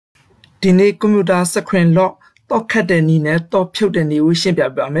ဒီနေ့ကွန်ပျူတာစခရင်လော့တော့ခတ်တဲ့နည်းနဲ့တော့ဖြုတ်တဲ့နည်းကိုရှင်းပြ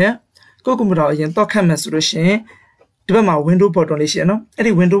ပါမယ်ကိုကွန်ပျူတာအရင်တော့ခတ်မယ်ဆိုလို့ရှိရင်ဒီဘက်မှာ window button လေးရှိရနော်အဲ့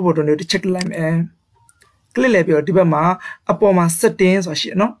ဒီ window button လေးကိုတစ်ချက်လိုက်မယ် click လိုက်ပြီးတော့ဒီဘက်မှာအပေါ်မှာ setting ဆိုတာရှိ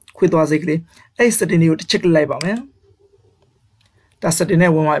ရနော်ခွေသွားစိတ်ကလေးအဲ့ဒီ setting လေးကိုတစ်ချက်လိုက်ပါမယ်ဒါ setting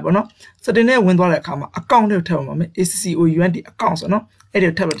နဲ့ဝင်သွားပြီပေါ့နော် setting နဲ့ဝင်သွားတဲ့အခါမှာ account တွေကိုထည့်ပါမယ် ACCOUNT account ဆိုနော်အဲ့ဒီ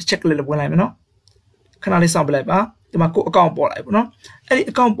ကိုထည့်ပြီးတစ်ချက်လိုက်ဝင်လိုက်မယ်နော်ခဏလေးစောင့်ပြလိုက်ပါဒီမှာကို account ပေါ်လာပြီပေါ့နော်အဲ့ဒီ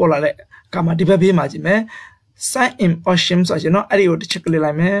account ပေါ်လာတဲ့အခါမှာဒီဘက်ဘေးမှာကြည့်မယ် sign in option ဆိုရင်နော်အဲ့ဒီကိုတစ်ချက်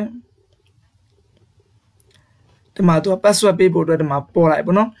လိုက်မယ်ဒီမှာတော့ password ပေးဖို့အတွက်ဒီမှာပေါ်လာပြီ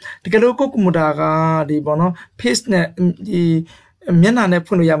ပေါ့နော်တကယ်လို့ကိုကွန်ပျူတာကဒီပေါ့နော် face နဲ့ဒီမျက်နှာနဲ့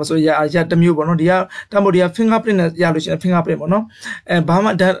ဖွင့်လို့ရမှာဆိုရတမျိုးပေါ့နော်ဒီကဒါမို့ဒီက fingerprint နဲ့ရလို့ရှိရင် fingerprint ပေါ့နော်ဘာမှ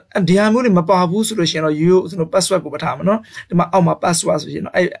ဒီဟာမျိုးတွေမပါဘူးဆိုလို့ရှိရင်တော့ you ဆိုတော့ password ကိုပထားမှာနော်ဒီမှာအောက်မှာ password ဆိုရင်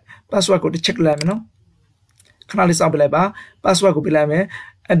တော့အဲ့ password ကိုတစ်ချက်လိုက်မယ်နော်ခဏလေးစောင့်ပြလိုက်ပါ password ကိုပြလိုက်မယ်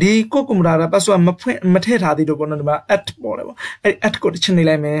ဒီကိုကွန်ပျူတာက password မထည့်ထားသေးလို့ပေါ့နော်ဒီမှာ add ပေါ်တယ်ပေါ့အဲ့ add ကိုတစ်ချက်နေ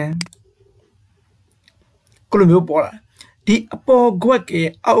လိုက်မယ်ကိုလိုမျိုးပေါ်လာဒီအပေါ်ကွက်က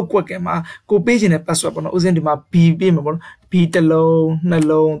အောက်ကွက်ကမှာကိုပေးခြင်းတဲ့ password ပေါ့နော်ဥစဉ်ဒီမှာ B ပေးမှာပေါ့နော် B တစ်လုံးနှစ်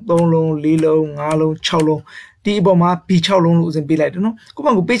လုံးသုံးလုံးလေးလုံးငါးလုံး6လုံးဒီအပေါ်မှာ B 6လုံးလို့ဥစဉ်ပေးလိုက်တယ်နော်ကိုမ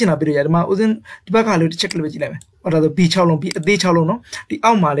ကိုပေးချင်တာပေးလို့ရတယ်ဒီမှာဥစဉ်ဒီဘက်ကလေးတစ်ချက်လေးပဲကြည့်လိုက်မယ်ဟောဒါဆို B 6လုံး B အသေး6လုံးနော်ဒီ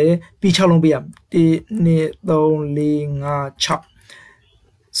အောက်မှာလည်း B 6လုံးပေးရမယ်1 2 3 4 5 6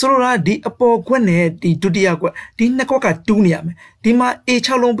ဆိုတော့ဒီအပေါ်ခွက်နဲ့ဒီဒုတိယခွက်ဒီနှစ်ခွက်ကတူးနေရမယ်ဒီမှာ A6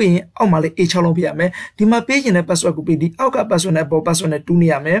 လုံးပေးရင်အောက်မှာလည်း A6 လုံးပေးရမယ်ဒီမှာပေးရင်လည်း password ကိုပေးဒီအောက်က password နဲ့အပေါ် password နဲ့တူးနေ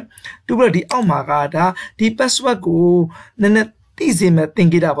ရမယ်တူးပြီးတော့ဒီအောက်မှာကဒါဒီ password ကိုနည်းနည်းသိစေမယ်သင်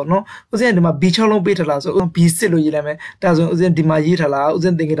ကြတာပေါ့နော်ဥစဉ်ဒီမှာ B6 လုံးပေးထားလားဆို B6 လို့ရေးလိုက်မယ်ဒါဆိုဥစဉ်ဒီမှာရေးထားလားဥစ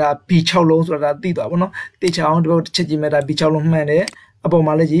ဉ်သင်ကြတာ B6 လုံးဆိုတာသိသွားပေါ့နော်တေချအောင်ဒီဘက်တစ်ချက်ကြည့်မယ်ဒါ B6 လုံးမှန်တယ်အပေါ်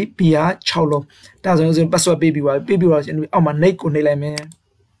မှာလည်းကြည့် B က6လုံးဒါဆိုဥစဉ် password ပေးပြီးပါပေးပြီးတော့အောက်မှာ next ကိုနှိပ်လိုက်မယ်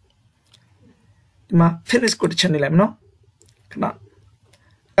ဒီမှာ finish ကိုတစ်ချက်နေလိုက်မယ်နော်ခဏ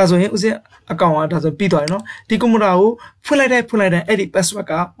ဒါဆိုရင်ဥစဉ်အကောင့်ကဒါဆိုပြီးသွားပြီနော်ဒီကွန်ပျူတာကိုဖွင့်လိုက်တဲ့အဲ့ဒီ password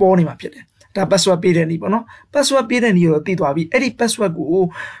ကပေါ်နေမှာဖြစ်တယ်ဒါ password ပေးတဲ့နည်းပေါ့နော် password ပေးတဲ့နည်းကိုသိသွားပြီအဲ့ဒီ password ကို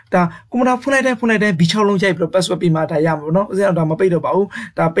ဒါကွန်ပျူတာဖွင့်လိုက်တဲ့ B6 လုံးရိုက်ပြီးတော့ password ပေးမှဒါရမှာပေါ့နော်ဥစဉ်တော့ဒါမပိတ်တော့ပါဘူး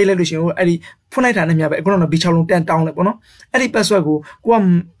ဒါပိတ်လိုက်လို့ရှိရင်အဲ့ဒီဖွင့်လိုက်တာနဲ့မြပဲအခုတော့ B6 လုံးတန်တောင်းလိုက်ပေါ့နော်အဲ့ဒီ password ကိုကိုက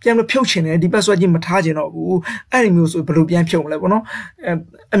ပြန်လို့ဖြုတ်ချင်တယ်ဒီ password ကြီးမထားချင်တော့ဘူးအဲ့ဒီမျိုးဆိုဘယ်လိုပြန်ဖြုတ်မလဲပေါ့နော်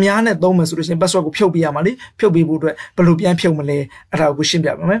အများနဲ့သုံးမယ်ဆိုလို့ရှိရင် password ကိုဖြုတ်ပေးရမှာလေဖြုတ်ပေးဖို့အတွက်ဘယ်လိုပြန်ဖြုတ်မလဲအဲ့ဒါကိုရှင်းပြ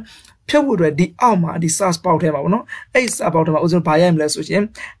ပါမယ်ဖြုတ်ဖို့အတွက်ဒီအောက်မှာဒီ search box ထဲမှာပေါ့နော်အဲ့ search box ထဲမှာဥစဉ်ဘာရိုက်မလဲဆိုရင်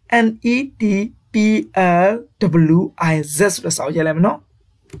NEDPLWIZ ဆိုတဲ့စာကိုရိုက်လိုက်မယ်နော်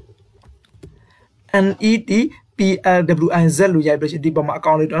NEDPLWIZ လို့ရိုက်ပြီးဒီပေါ်မှာအ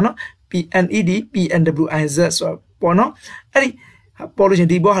ကောင့်လေးတော့နော် NEDPLWIZ ဆိုပေါ့နော်အဲ့ဒီပေါ်လို့ရှင်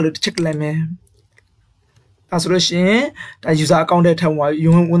ဒီဘောဟာလို့တစ်ချက်လိုက်မယ်အဲဆိုလို့ရှင်ဒါ user account ထဲထည့်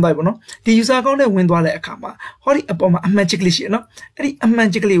ဝင်သွားပြီပေါ့နော်ဒီ user account ထဲဝင်သွားတဲ့အခါမှာဟောဒီအပေါ်မှာအမှန်ချစ်ကလေးရှိရနော်အဲ့ဒီအမှန်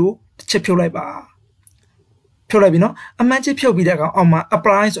ချစ်ကလေးကိုတစ်ချက်ဖြုတ်လိုက်ပါဖြုတ်လိုက်ပြီနော်အမှန်ချစ်ဖြုတ်ပြီးတဲ့အခါအောက်မှာ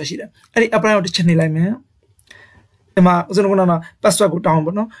apply ဆိုတာရှိတယ်အဲ့ဒီ apply ကိုတစ်ချက်နှိပ်လိုက်မယ်ဒီမှာဥစဉ်က password ကိုတောင်း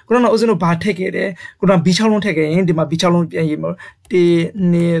ပေါ့နော်ခုနကဥစဉ်တို့ဘာထည့်ခဲ့တယ်ခုနက B6 လုံးထည့်ခဲ့ရင်ဒီမှာ B6 လုံးပြန်ရေးမယ်1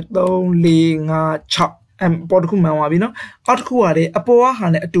 2 3 4 5 6ပေါ်တစ်ခုမှန်သွားပြီနော်အောက်တစ်ခုကလည်းအပေါ်ကဟာ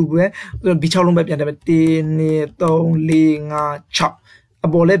နဲ့အတူပဲ B6 လုံးပဲပြန်တယ်ပဲ1 2 3 4 5 6အ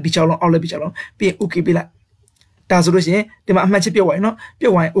ပေါ်လည်း B6 လုံးအောက်လည်း B6 လုံးပြီးရင် OK ပေးလိုက်ဒါဆိုလို့ရှိရင်ဒီမှာအမှတ်ချက်ပြုတ်သွားပြီနော်ပြု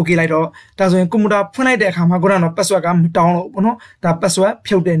တ်သွားရင် OK လိုက်တော့ဒါဆိုရင်ကွန်ပျူတာဖွင့်လိုက်တဲ့အခါမှာခုနက password ကမတောင်းလို့ပေါ့နော်ဒါ password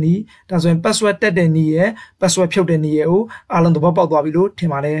ဖြုတ်တဲ့နည်းဒါဆိုရင် password တက်တဲ့နည်းရယ် password ဖြုတ်တဲ့နည်းရယ်ကိုအားလုံးသဘောပေါက်သွားပြီလို့ထင်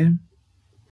ပါတယ်